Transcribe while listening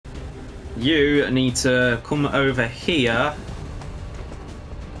you need to come over here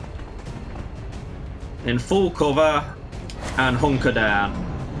in full cover and hunker down.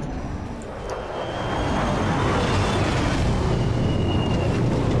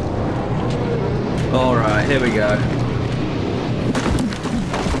 Alright, here we go.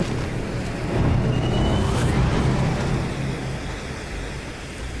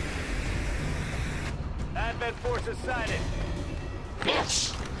 Advent forces sighted.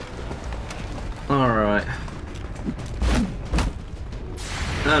 Yes. Alright.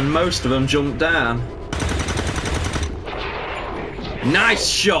 And most of them jumped down. Nice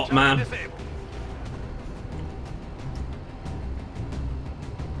shot, man.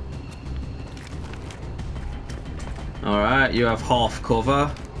 Alright, you have half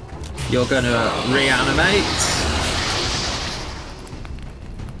cover. You're gonna reanimate.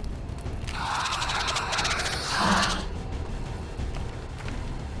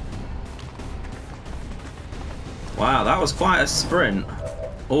 Wow, that was quite a sprint.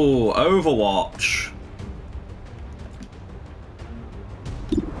 Oh, Overwatch.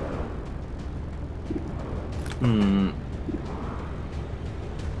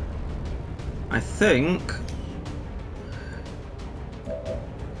 I think...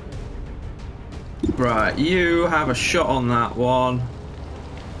 Right, you have a shot on that one.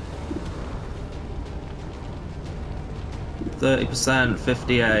 30%,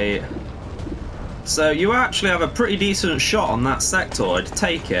 58. So you actually have a pretty decent shot on that sectoid.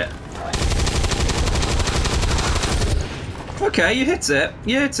 Take it. Okay, you hit it.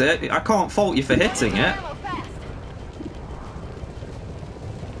 You hit it. I can't fault you for hitting it.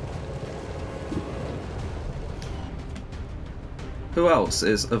 Who else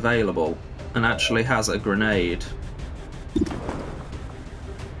is available and actually has a grenade?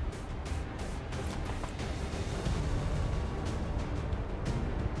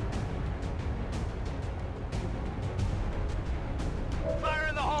 Fire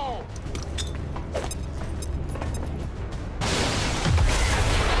in the hole.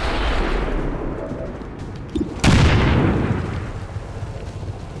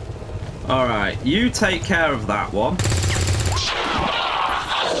 Alright, you take care of that one.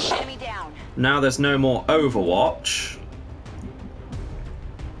 Enemy down. Now there's no more Overwatch.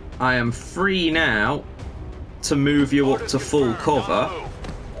 I am free now to move you up to full cover.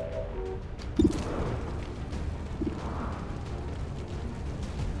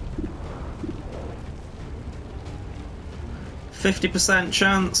 50%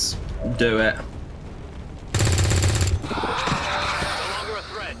 chance? Do it. No longer a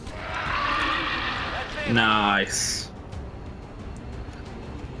threat. That's it. Nice.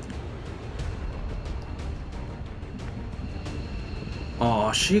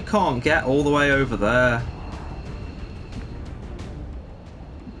 Oh, she can't get all the way over there.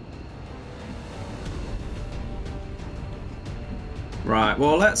 Right,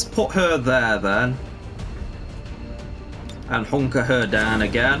 well, let's put her there then. And hunker her down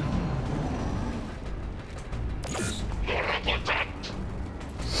again.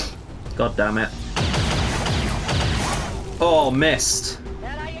 God damn it. Oh, missed.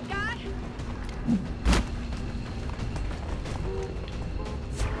 That all you got?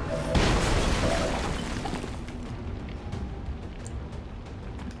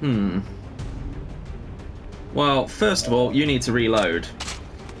 Well, first of all, you need to reload.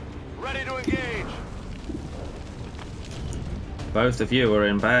 Ready to engage. Both of you are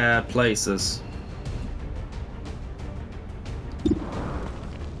in bad places.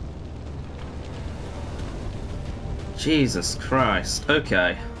 Jesus Christ.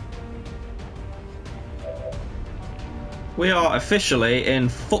 Okay. We are officially in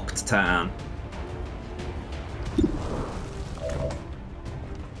fucked town.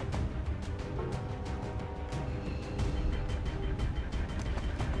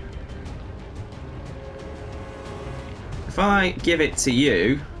 If I give it to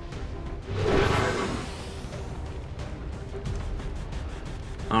you,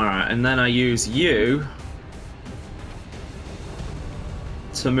 alright, and then I use you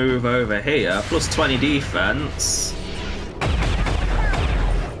to move over here, plus 20 defense.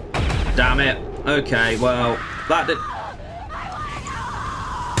 Damn it. Okay, well, that did...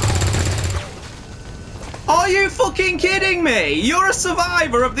 Are you fucking kidding me? You're a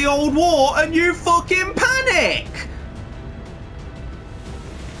survivor of the old war and you fucking panic!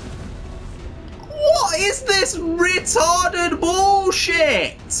 What is this retarded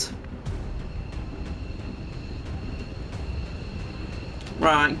bullshit?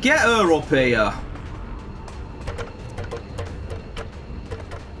 Right, get her up here.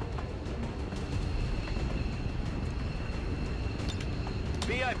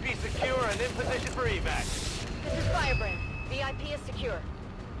 VIP VIP secure and in position for evac. This is Firebrand. VIP is secure.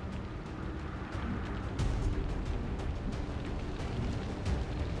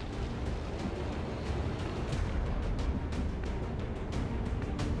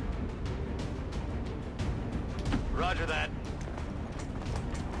 Roger that.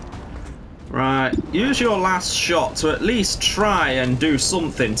 Right, use your last shot to at least try and do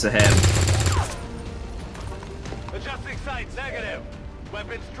something to him. Adjusting sights, negative.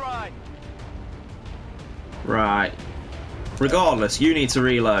 Weapons dry. Right. Regardless, you need to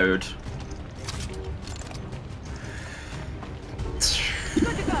reload.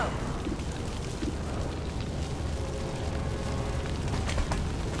 Good to go.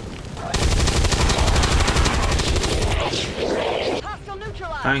 Hostile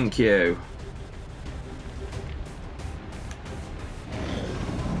neutralized. Thank you.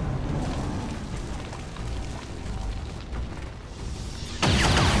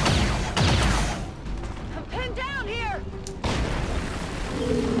 I'm pinned down here.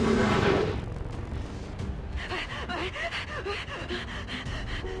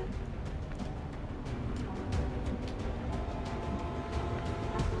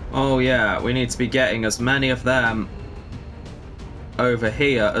 Oh yeah, we need to be getting as many of them over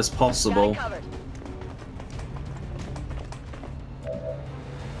here as possible. Got it covered.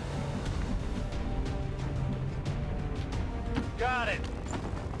 Got it.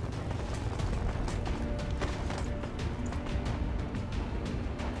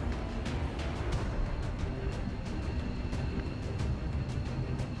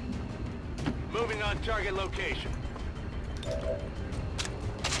 Moving on target location.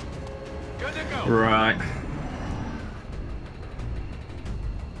 Good to go. Right.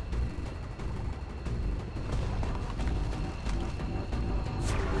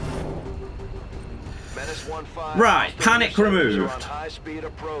 Menace 1-5. Right, panic Hostile removed. are on high speed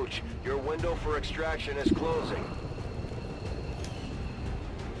approach. Your window for extraction is closing.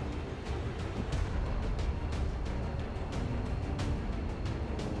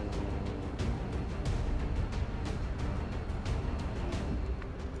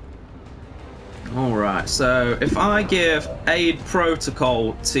 Alright, so if I give aid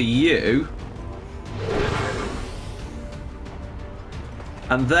protocol to you,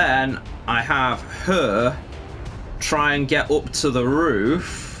 and then I have her try and get up to the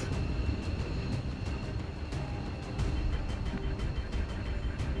roof,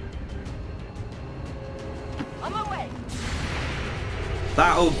 On my way.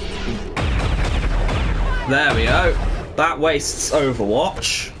 that'll... There we go. That wastes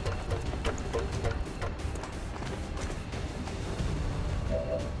Overwatch.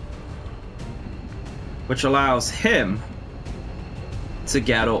 Which allows him to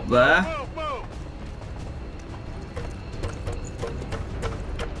get up there. Move, move.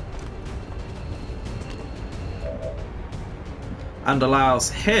 And allows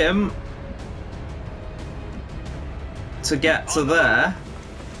him to get to there.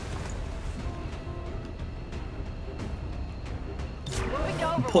 Moving to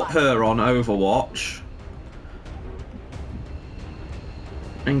And put Overwatch. her on Overwatch.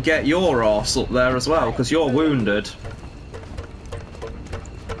 And get your arse up there as well, because you're wounded.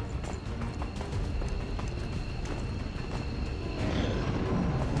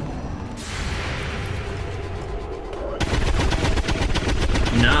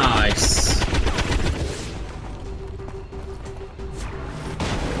 Nice.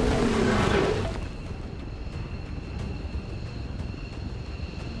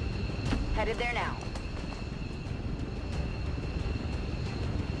 Headed there now.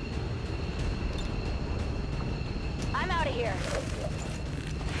 I'm out of here.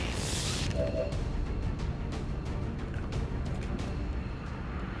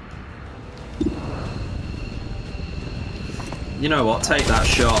 You know what? Take that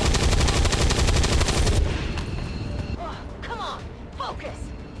shot. Oh, come on, focus.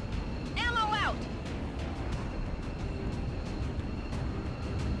 Ammo out.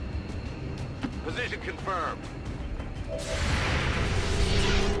 Position confirmed.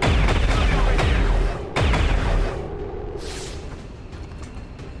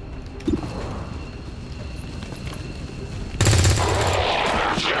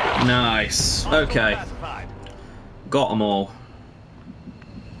 Nice. Okay. Classified. Got them all.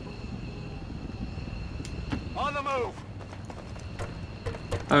 On the move.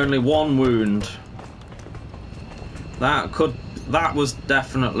 Only one wound. That was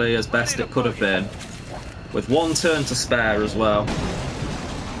definitely as best it could have been. With one turn to spare as well.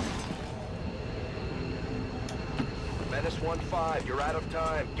 Menace 1-5, you're out of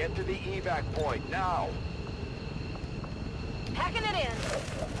time. Get to the evac point now. Packing it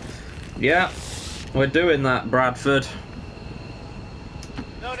in. Yeah, we're doing that, Bradford.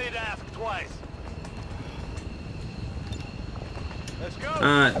 No need to ask twice. Let's go.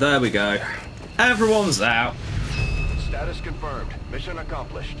 Alright, there we go. Everyone's out. Status confirmed. Mission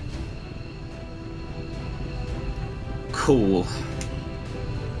accomplished. Cool.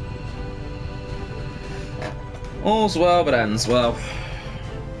 All's well but ends well.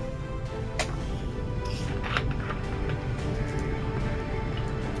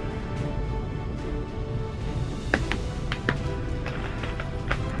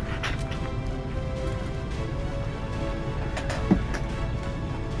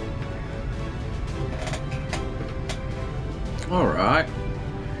 All right.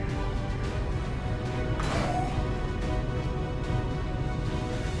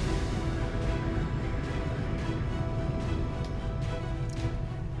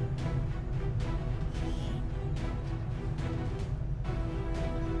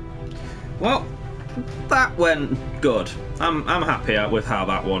 Well, that went good. I'm happy with how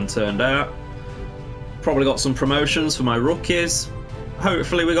that one turned out. Probably got some promotions for my rookies.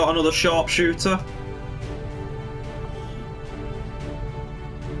 Hopefully we got another sharpshooter.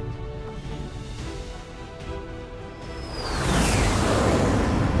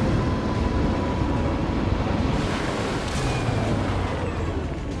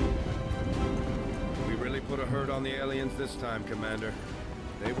 We really put a hurt on the aliens this time, Commander.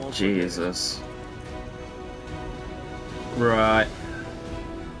 They won't Jesus. Right.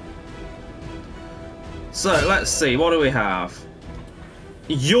 So, let's see, what do we have?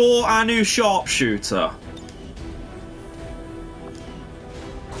 You're our new sharpshooter.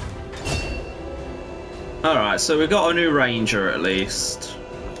 Alright, so we've got a new ranger at least.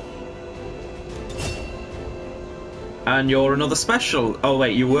 And you're another special. Oh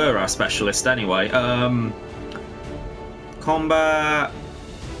wait, you were our specialist anyway. Combat.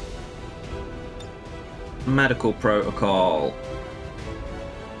 Medical protocol.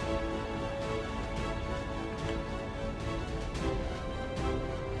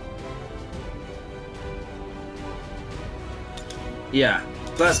 Yeah,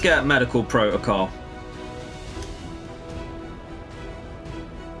 let's get medical protocol.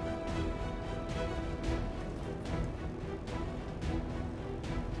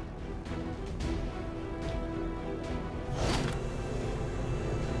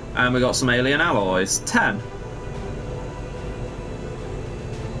 And we got some alien alloys. 10.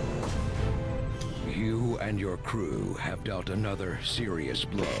 You and your crew have dealt another serious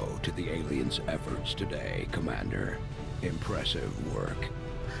blow to the aliens' efforts today, Commander. Impressive work.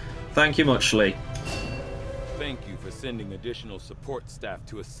 Thank you much, Lee. Thank you for sending additional support staff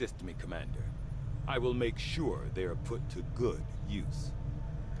to assist me, Commander. I will make sure they are put to good use.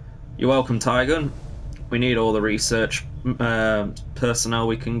 You're welcome, Tygun. We need all the research personnel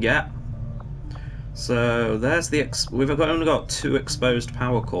we can get. So there's the only got 2 exposed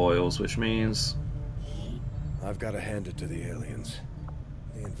power coils, which means I've got to hand it to the aliens.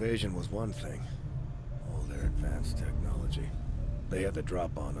 The invasion was one thing. All their advanced technology. They had the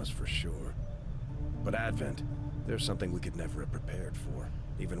drop on us for sure. But Advent, there's something we could never have prepared for,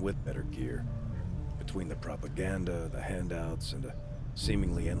 even with better gear. Between the propaganda, the handouts, and a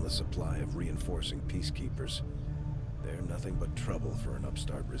seemingly endless supply of reinforcing peacekeepers, they're nothing but trouble for an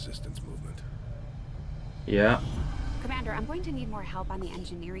upstart resistance movement. yeah. Commander, I'm going to need more help on the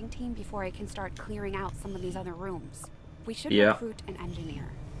engineering team before I can start clearing out some of these other rooms. We should recruit an engineer.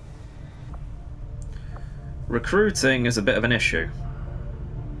 Recruiting is a bit of an issue.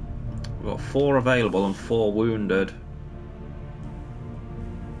 We've got 4 available and 4 wounded.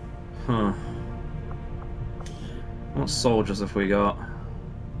 Huh. What soldiers have we got?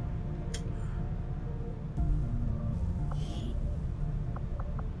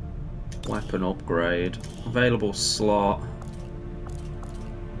 Weapon upgrade. Available slot.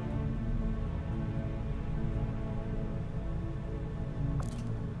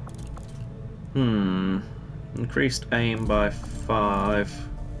 Increased aim by 5.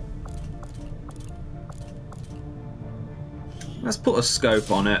 Let's put a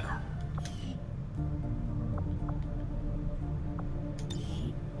scope on it.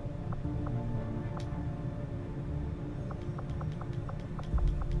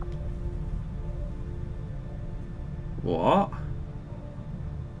 What?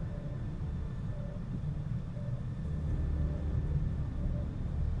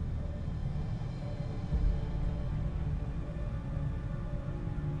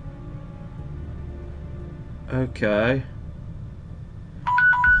 Okay.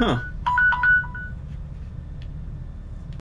 Huh.